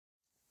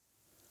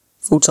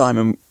full time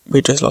and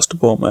we just lost to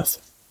Bournemouth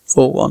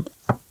 4-1.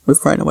 We've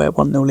thrown away a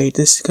 1-0 lead.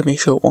 This is going to be a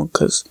short one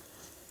because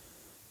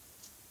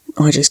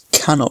I just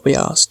cannot be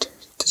asked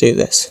to do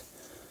this.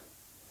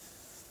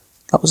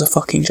 That was a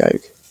fucking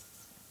joke.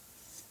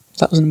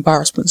 That was an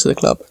embarrassment to the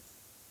club.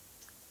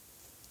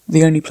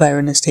 The only player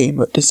in this team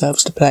that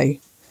deserves to play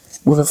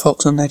with a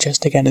fox on their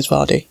chest again is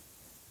Vardy.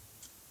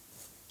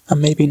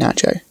 And maybe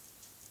Nacho.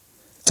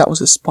 That was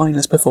a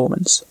spineless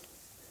performance.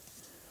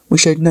 We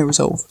showed no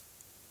resolve.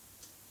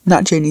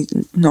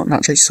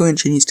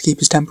 Soyuncu needs to keep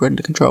his temper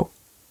under control.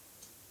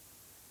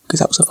 Because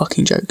that was a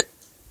fucking joke.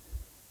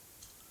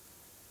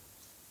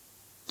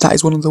 That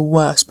is one of the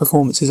worst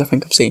performances I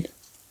think I've seen.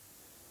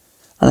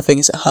 And the thing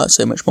is, it hurts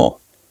so much more.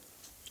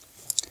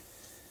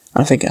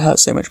 And I think it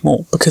hurts so much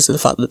more because of the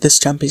fact that this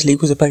Champions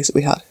League was a place that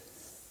we had.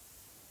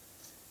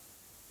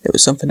 It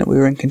was something that we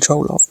were in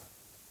control of.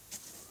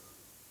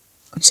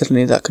 And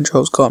suddenly that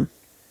control's gone.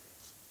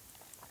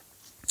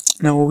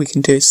 Now all we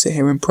can do is sit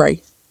here and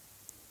pray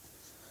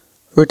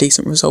for a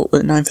decent result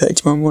at 9:30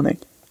 tomorrow morning.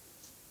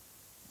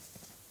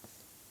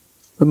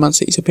 With Man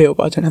City's appeal,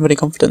 but I don't have any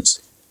confidence.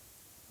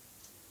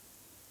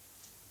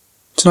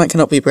 Tonight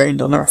cannot be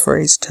blamed on the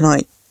referees.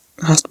 Tonight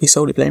has to be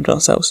solely blamed on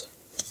ourselves.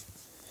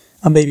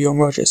 And maybe on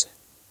Rodgers.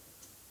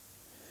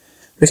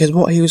 Because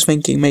what he was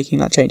thinking making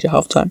that change at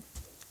half time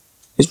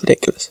is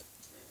ridiculous.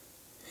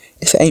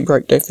 If it ain't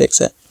broke, don't fix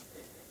it.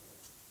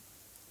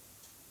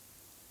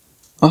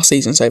 Our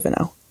season's over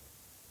now.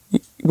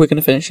 We're going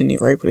to finish in the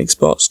Europa League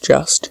spots,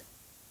 just.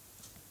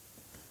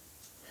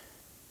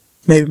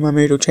 Maybe my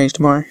mood will change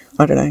tomorrow,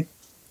 I don't know.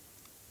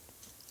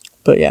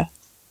 But yeah.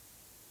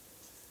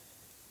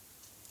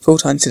 Full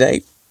time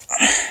today,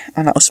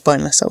 and that was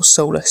spineless, that was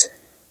soulless.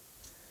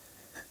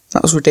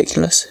 That was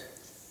ridiculous.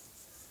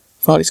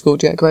 Vardy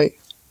scored, yeah, great.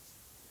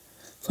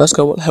 First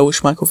goal, what the hell was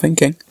Schmeichel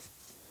thinking?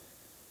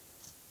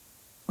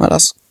 Well,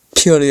 that's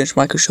purely on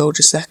Schmeichel's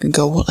shoulders. Second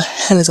goal, what the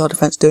hell is our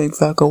defence doing?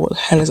 Third goal, what the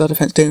hell is our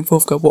defence doing?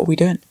 Fourth goal, what are we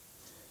doing?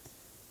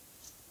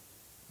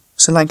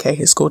 Solanke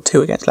has scored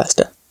 2 against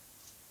Leicester.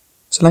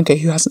 Solanke,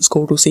 who hasn't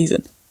scored all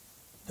season,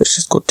 has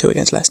just scored 2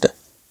 against Leicester.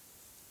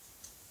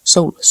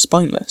 Soulless,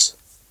 spineless.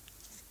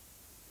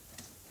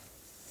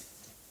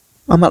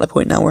 I'm at the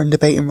point now where I'm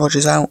debating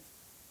Rodgers out.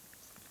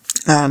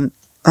 And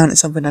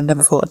it's something I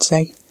never thought I'd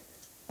say.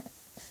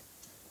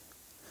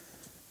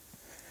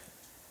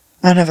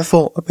 I never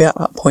thought I'd be at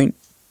that point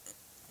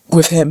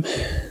with him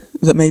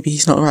that maybe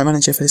he's not the right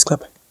manager for this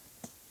club.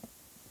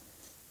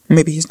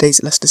 Maybe his days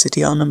at Leicester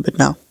City are numbered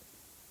now.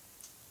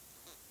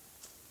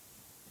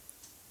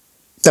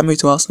 That move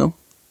to Arsenal,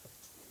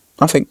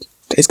 I think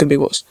it's going to be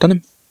what's done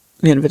him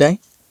at the end of the day.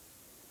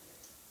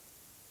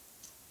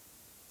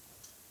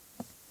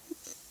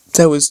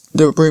 There was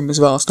the rumours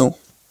of Arsenal.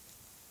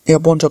 He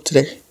had one job to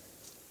do.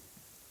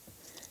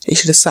 He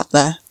should have sat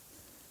there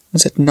and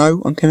said,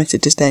 no, I'm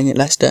committed to staying at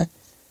Leicester.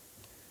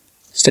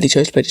 Instead he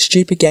chose to play the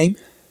stupid game.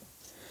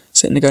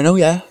 Sitting there going, oh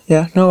yeah,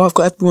 no,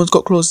 everyone's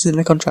got clauses in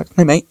their contract.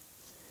 No mate.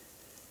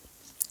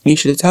 You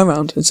should have turned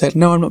around and said,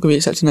 no, I'm not going to be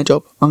accepting their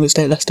job. I'm going to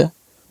stay at Leicester.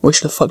 Or he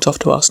should have fucked off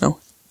to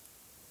Arsenal.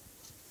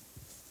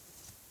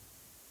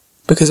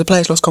 Because the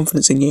players lost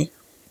confidence in you.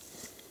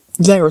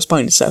 They're a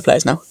spineless set of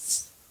players now.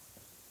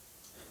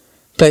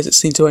 Players that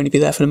seem to only be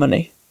there for the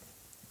money.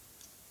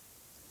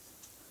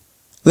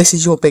 This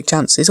is your big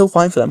chance. It's all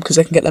fine for them because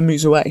they can get their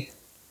moves away.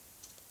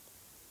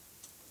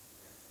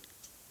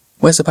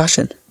 Where's the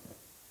passion?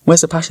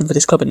 Where's the passion for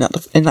this club in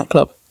that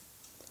club?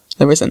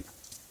 There isn't.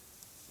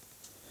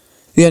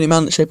 The only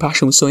man that showed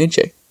passion was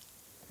Soyuncu.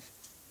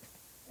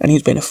 And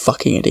he's been a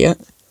fucking idiot.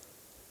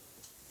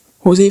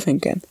 What was he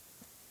thinking?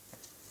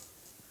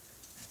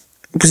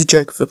 It was a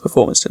joke of a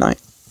performance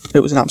tonight. It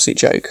was an absolute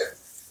joke.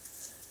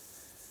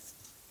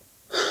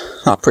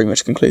 That pretty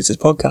much concludes this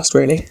podcast,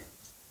 really.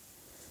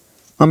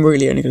 I'm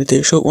really only going to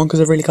do a short one because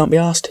I really can't be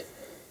asked.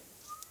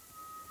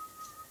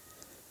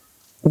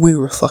 We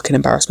were a fucking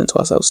embarrassment to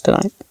ourselves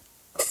tonight.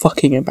 A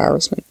fucking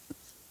embarrassment.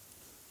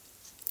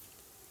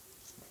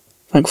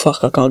 Thank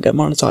fuck I can't get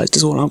monetised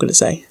is all I'm going to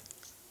say.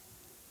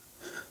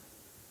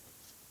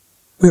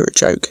 We're a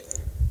joke.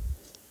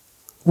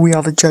 We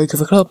are the joke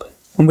of a club.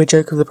 And we're a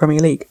joke of the Premier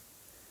League.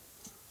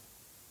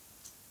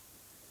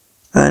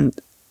 And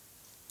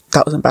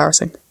that was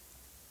embarrassing.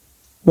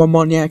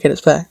 1-1, yeah, okay,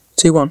 that's fair.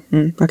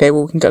 2-1, okay,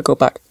 well, we can get a goal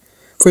back.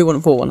 3-1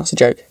 and 4-1, that's a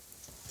joke.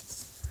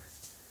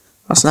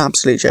 That's an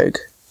absolute joke.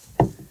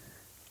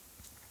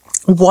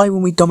 Why,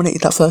 when we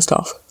dominated that first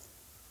half,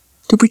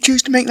 did we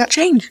choose to make that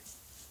change?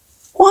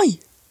 Why?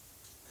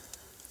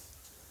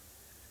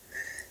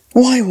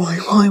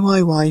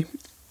 Why?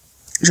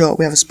 Sure,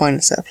 we have a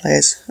spineless set of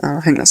players, and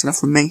I think that's enough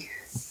from me.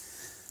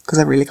 Because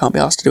I really can't be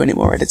asked to do any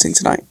more editing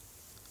tonight.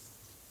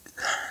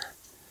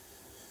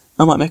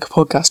 I might make a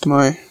podcast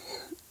tomorrow,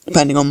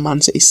 depending on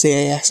Man City's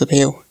CAS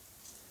appeal.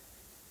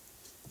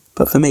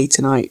 But for me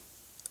tonight,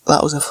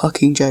 that was a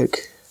fucking joke.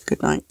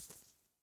 Good night.